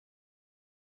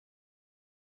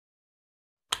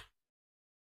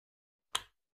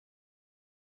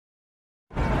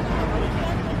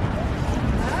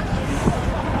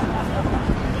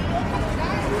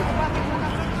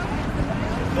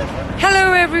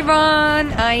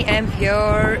everyone, I am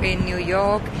here in New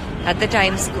York at the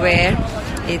Times Square.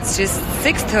 It's just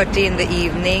 6:30 in the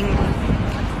evening,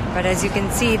 but as you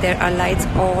can see, there are lights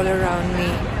all around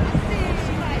me.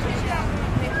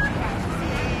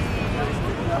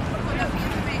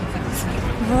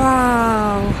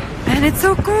 Wow, and it's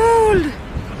so cold.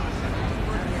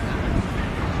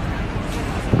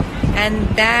 And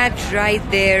that right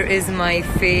there is my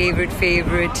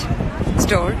favorite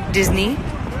store, Disney.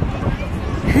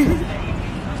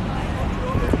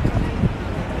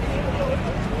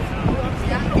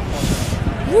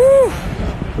 Woo!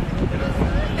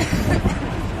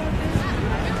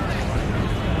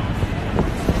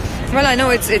 Well, I know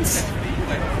it's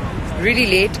really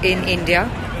late in India.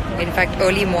 In fact,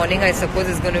 early morning, I suppose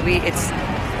it's going to be, it's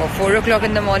 4 o'clock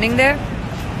in the morning there.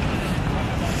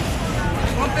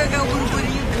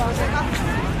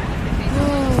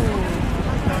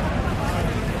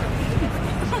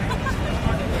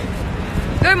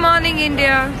 Good morning,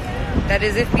 India. That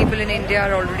is if people in India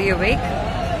are already awake.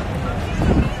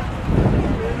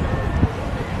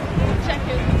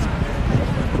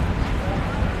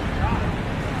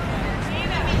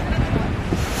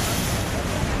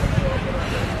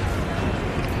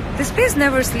 This place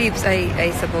never sleeps,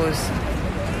 I suppose.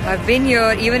 I've been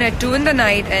here even at 2 in the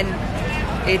night and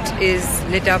it is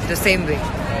lit up the same way.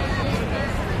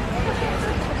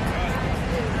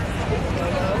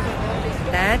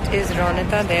 That is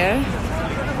Ronita there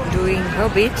doing her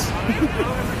bit.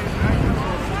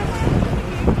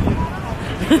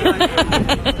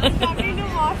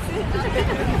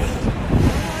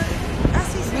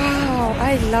 Wow,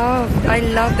 I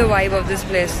love the vibe of this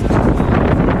place.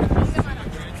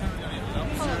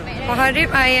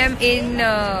 Paharip, I am in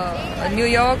New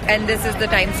York and this is the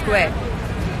Times Square.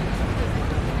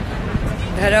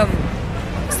 Dharam,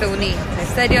 Sony, I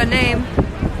said your name.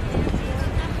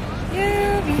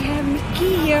 Yeah, we have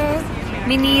Mickey here.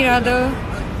 Minnie rather.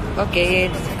 Okay,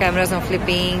 the camera's not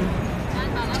flipping.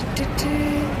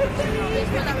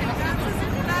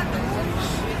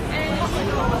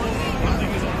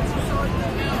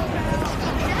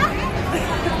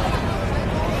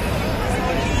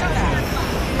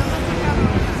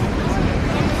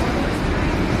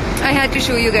 I had to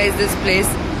show you guys this place,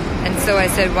 and so I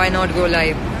said, why not go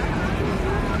live?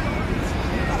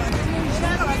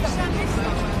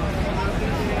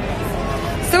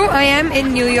 So I am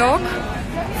in New York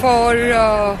for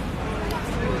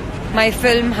my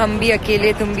film Hum Bhi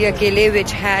Akele Tum Bhi Akele,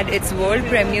 which had its world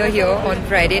premiere here on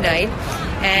Friday night,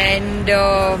 and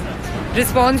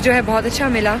response जो है बहुत अच्छा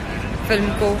मिला film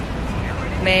को.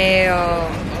 मैं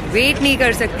wait नहीं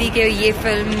कर सकती कि ये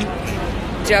फिल्म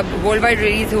जब वर्ल्ड वाइड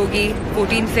रिलीज होगी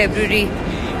 14 फरवरी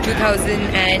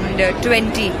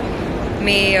 2020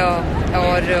 में,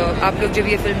 और आप लोग जब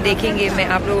ये फिल्म देखेंगे मैं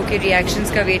आप लोगों के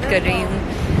रिएक्शंस का वेट कर रही हूँ.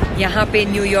 यहाँ पे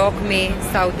न्यूयॉर्क में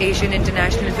south Asian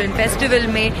international film festival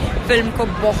में फिल्म को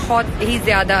बहुत ही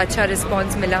ज़्यादा अच्छा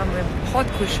रिस्पांस मिला. मैं बहुत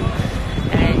खुश हूँ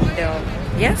and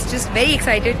yes, just very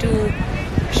excited to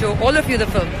show all of you the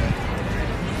film.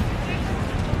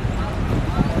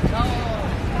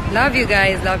 Love you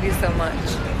guys, love you so much.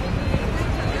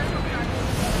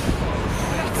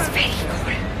 It's very cold.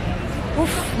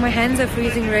 Oof, my hands are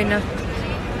freezing right now.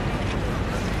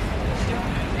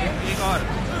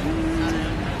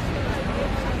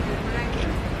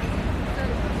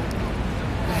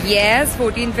 Yes,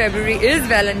 14 February is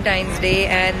Valentine's Day,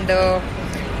 and the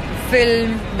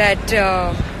film that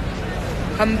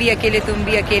Hum Bhi Akele Tum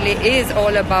Bhi Akele is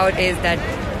all about is that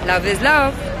love is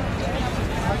love.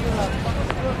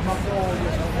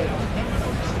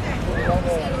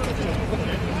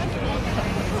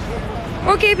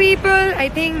 Okay people, I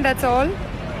think that's all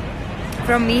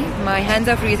from me. My hands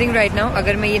are freezing right now.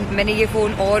 अगर मैंने ये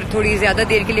phone और थोड़ी ज़्यादा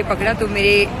देर के लिए पकड़ा तो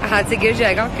मेरे हाथ से गिर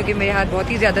जाएगा, क्योंकि मेरे हाथ बहुत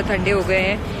ही ज़्यादा ठंडे हो गए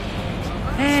हैं.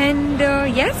 And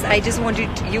yes, I just wanted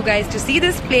you guys to see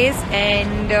this place,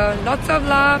 and lots of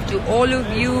love to all of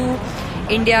you.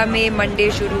 India में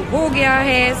Monday शुरू हो गया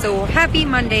है, so happy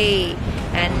Monday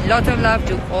and lots of love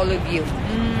to all of you.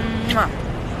 Mwah.